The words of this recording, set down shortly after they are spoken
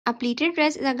A pleated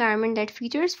dress is a garment that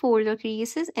features folds or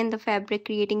creases in the fabric,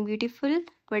 creating beautiful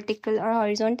vertical or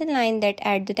horizontal lines that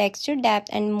add the texture, depth,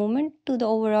 and movement to the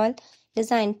overall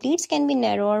design. Pleats can be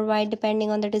narrow or wide depending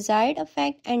on the desired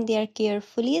effect, and they are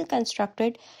carefully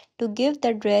constructed to give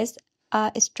the dress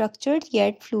a structured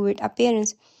yet fluid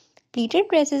appearance. Pleated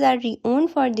dresses are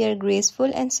renowned for their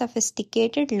graceful and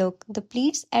sophisticated look. The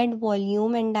pleats add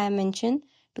volume and dimension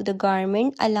to the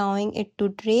garment, allowing it to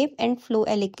drape and flow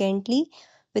elegantly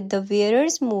with the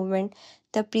wearer's movement.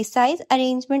 The precise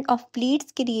arrangement of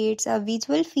pleats creates a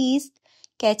visual feast,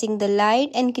 catching the light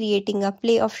and creating a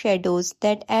play of shadows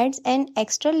that adds an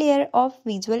extra layer of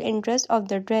visual interest of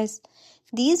the dress.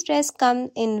 These dresses come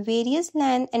in various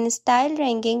lengths and style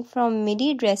ranging from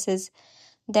midi dresses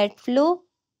that flow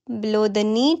below the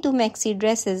knee to maxi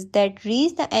dresses that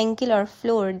reach the ankle or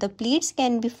floor. The pleats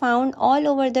can be found all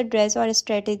over the dress or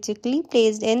strategically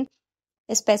placed in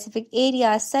specific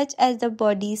areas such as the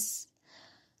body's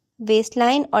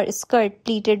waistline or skirt.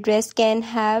 Pleated dress can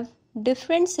have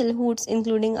different silhouettes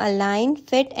including a line,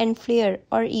 fit and flare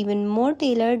or even more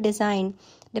tailored design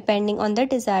depending on the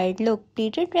desired look.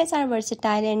 Pleated dresses are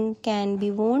versatile and can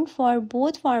be worn for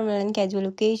both formal and casual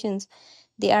occasions.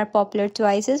 They are popular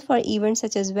choices for events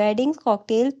such as weddings,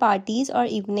 cocktail parties, or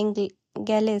evening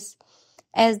galas,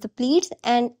 as the pleats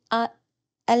and a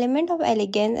element of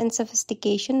elegance and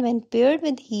sophistication when paired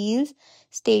with heels,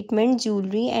 statement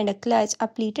jewelry, and a clutch. A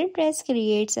pleated dress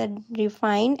creates a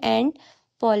refined and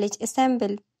polished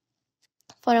ensemble.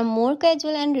 For a more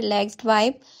casual and relaxed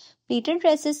vibe, pleated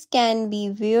dresses can be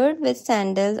worn with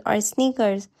sandals or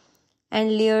sneakers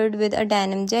and layered with a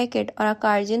denim jacket or a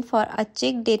cardigan for a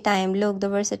chic daytime look. The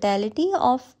versatility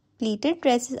of pleated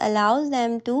dresses allows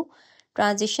them to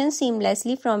transition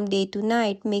seamlessly from day to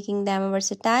night, making them a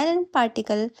versatile and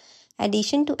practical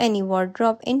addition to any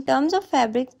wardrobe. In terms of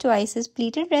fabric choices,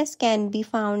 pleated dress can be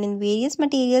found in various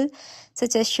materials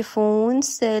such as chiffon,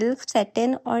 silk,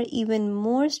 satin, or even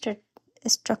more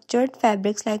structured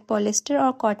fabrics like polyester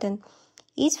or cotton.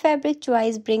 Each fabric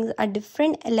choice brings a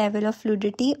different level of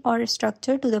fluidity or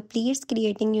structure to the pleats,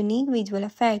 creating unique visual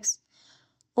effects.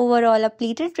 Overall, a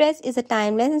pleated dress is a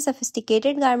timeless and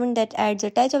sophisticated garment that adds a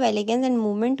touch of elegance and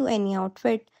movement to any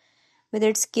outfit. With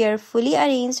its carefully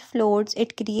arranged floats,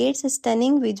 it creates a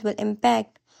stunning visual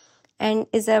impact and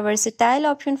is a versatile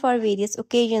option for various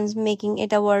occasions, making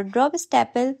it a wardrobe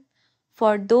staple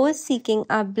for those seeking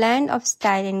a blend of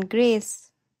style and grace.